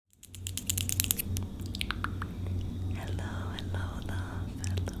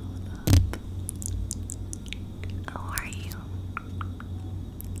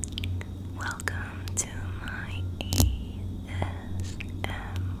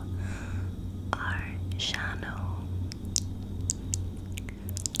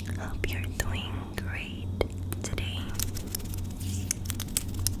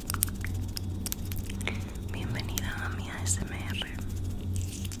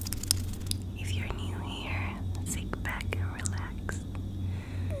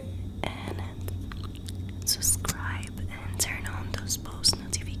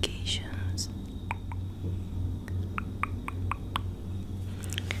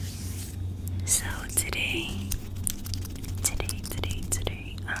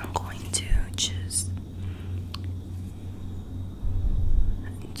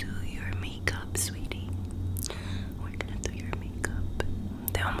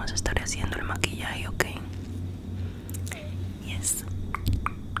vamos a estar haciendo el maquillaje, ¿ok? Yes.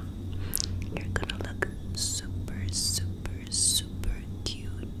 You're gonna look super, super, super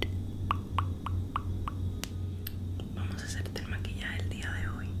cute. Vamos a hacerte el maquillaje el día de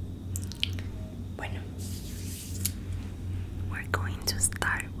hoy. Bueno, we're going to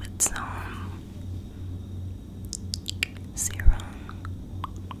start with some serum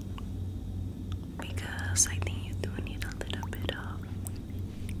because I think you do need a little bit of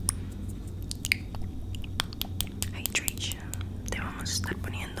hydration. Te vamos a estar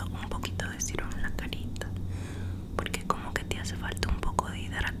poniendo un poquito de serum en la carita porque como que te hace falta un poco de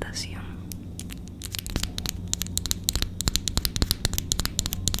hidratación.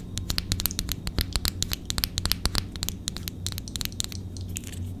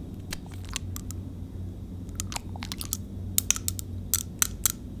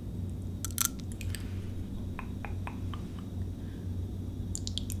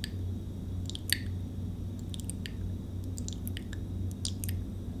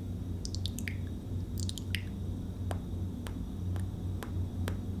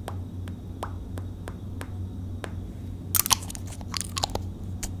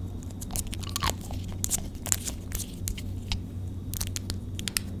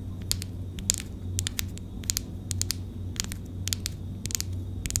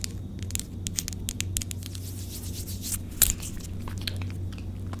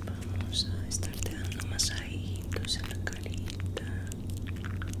 Vamos a estarte dando masajitos en la carita.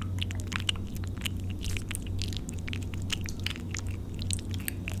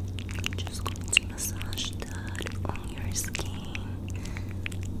 Just going to massage that on your skin.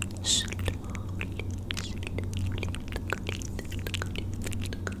 Slowly, slowly, tu carita, tu carita,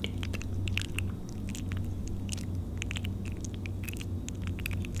 tu carita.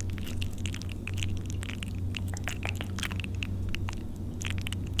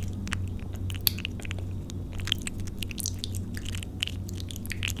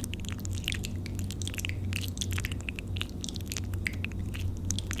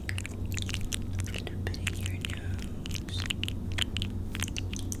 Little bit in your nose.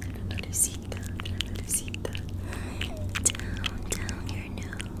 La narecita, la narecita. Down your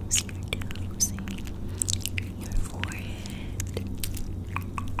nose, your forehead.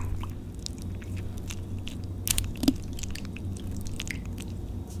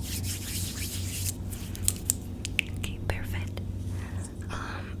 Okay, perfect.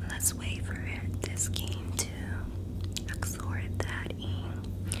 Let's wait for the skin to absorb that in.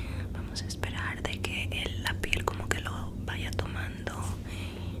 Vamos a esperar de que la piel como que lo vaya tomando,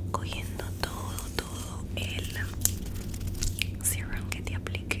 cogiendo todo el serum que te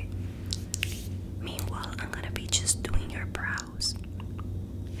aplique. Meanwhile, I'm gonna be just doing your brows,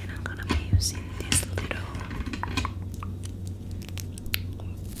 and I'm gonna be using this little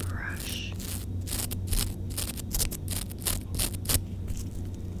brush.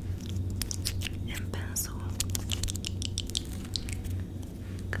 And pencil.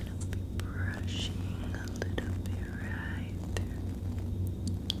 Gonna be brushing a little bit right there.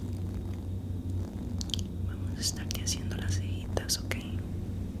 Vamos a estarte haciendo las cejitas, ¿ok?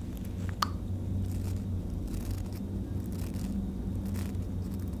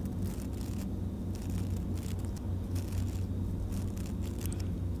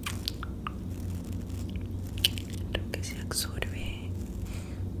 Creo que se absorbe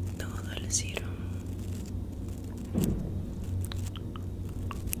todo el serum.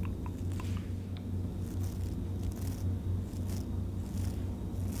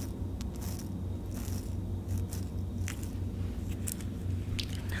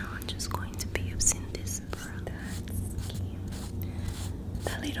 Now I'm just going to be using this product,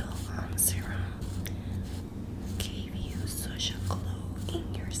 the little serum gave you such a glow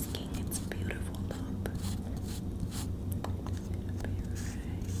in your skin. It's beautiful, love.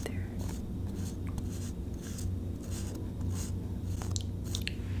 Right there.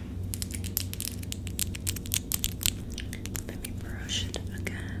 Let me brush it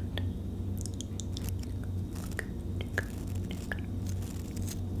again.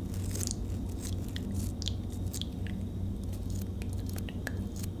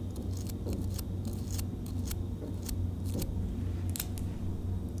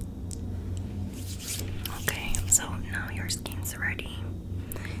 Okay, so now your skin's ready.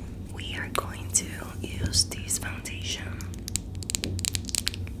 We are going to use this foundation.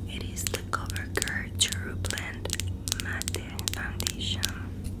 It is the CoverGirl True Blend Matte Foundation.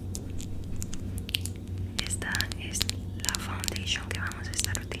 Esta es la foundation que vamos a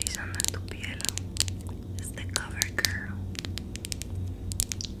estar utilizando en tu piel. Es de CoverGirl.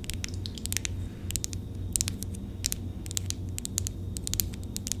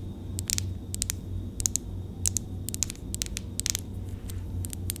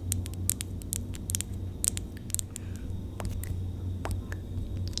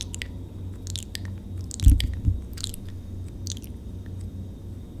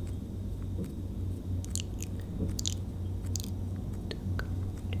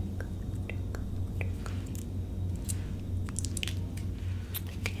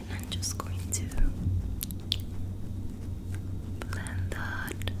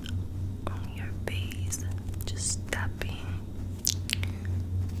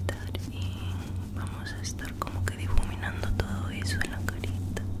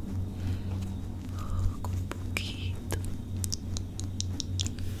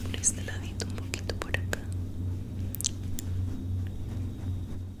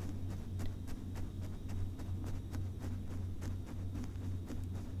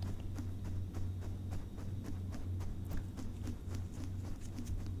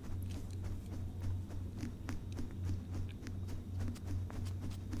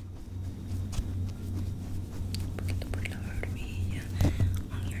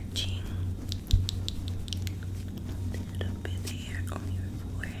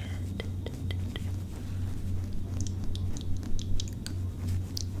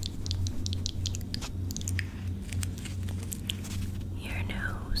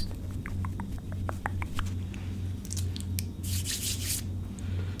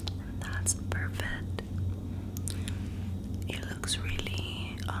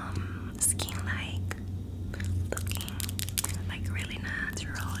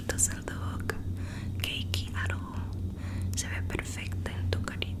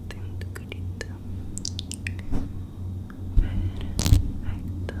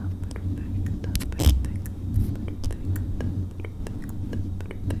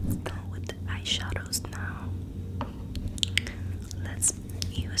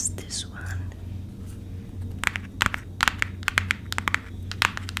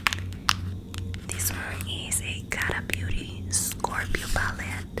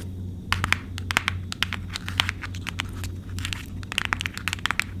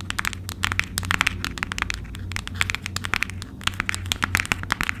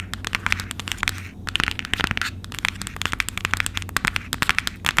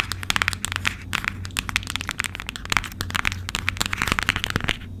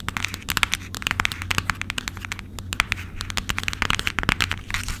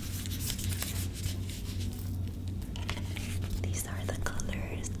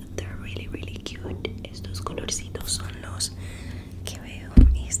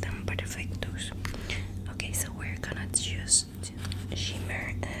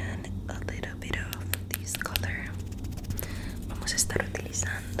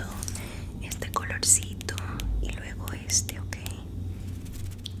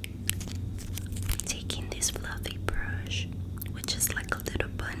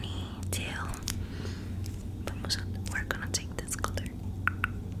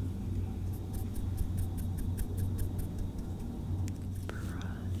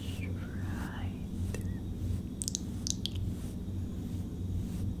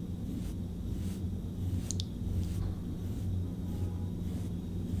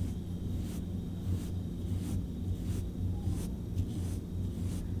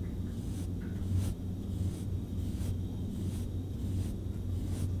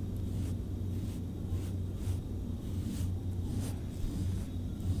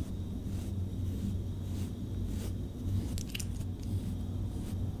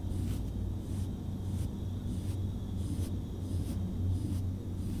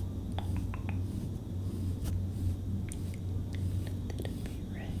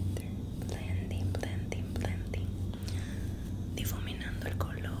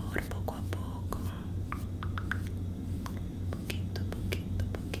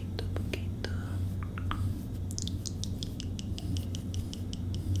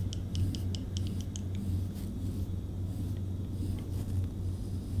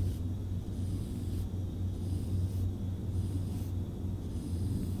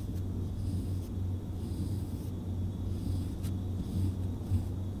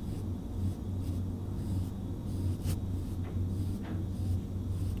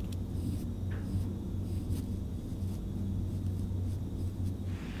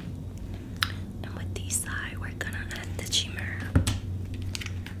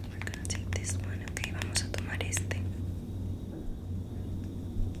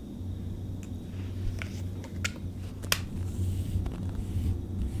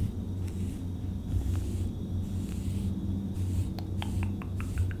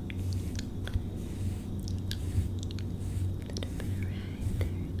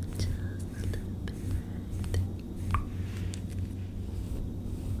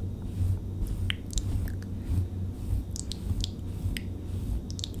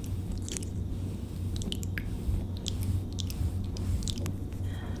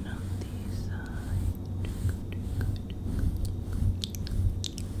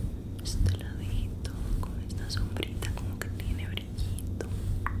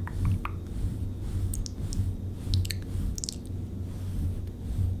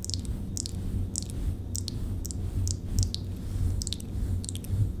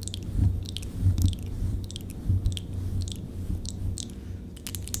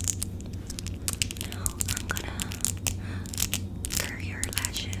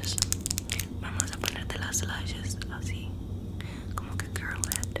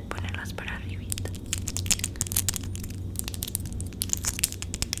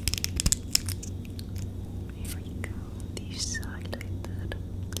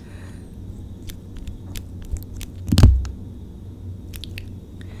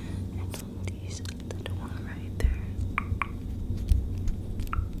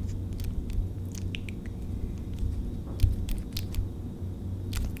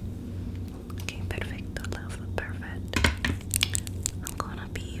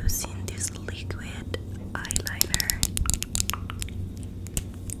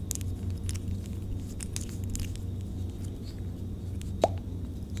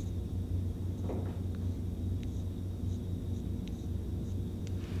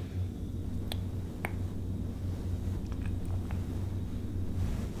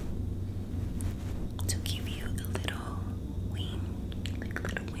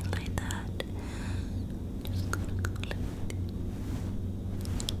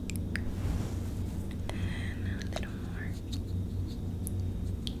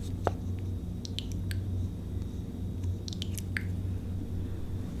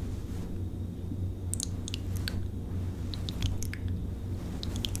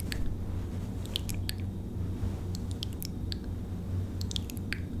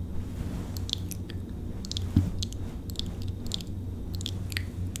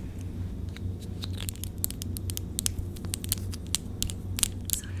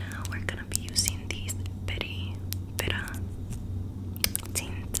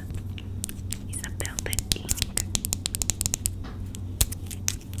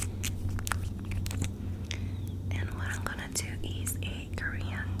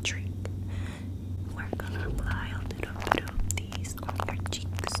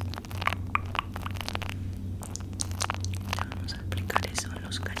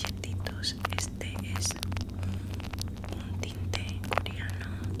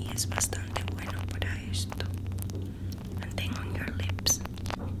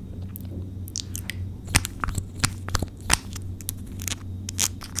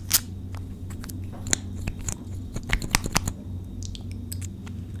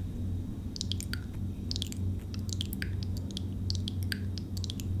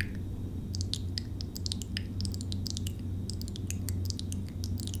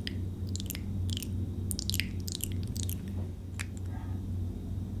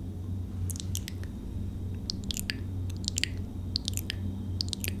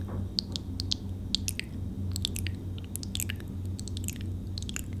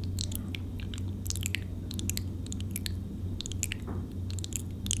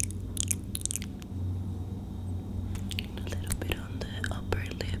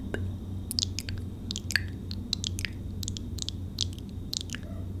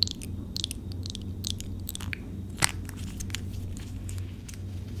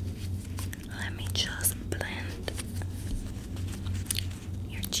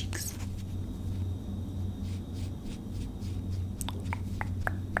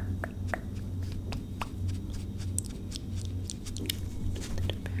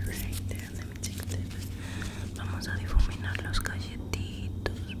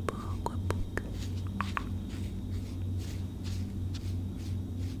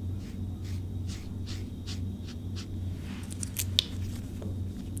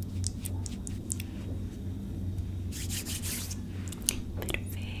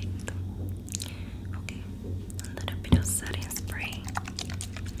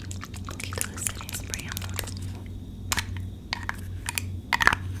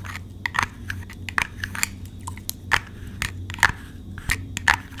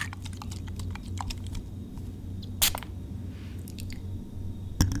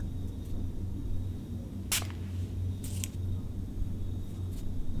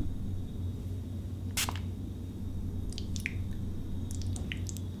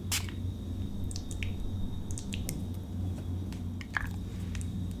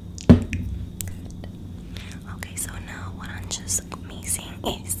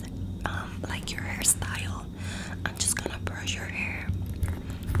 is like your hairstyle. I'm just gonna brush your hair,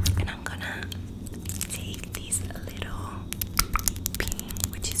 and I'm gonna take this little pin,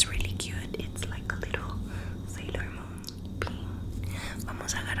 which is really cute. It's like a little Sailor Moon pin.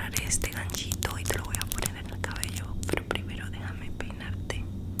 Vamos a agarrar este ganchito y te lo voy a poner en el cabello, pero primero déjame peinarte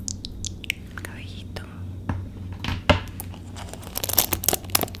el cabellito.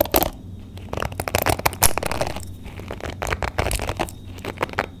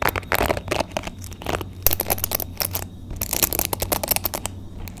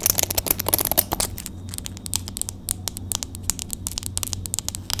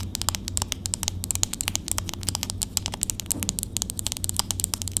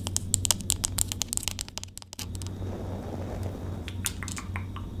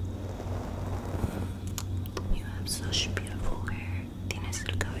 You have such beautiful hair. Tienes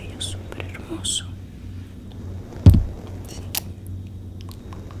el cabello súper hermoso.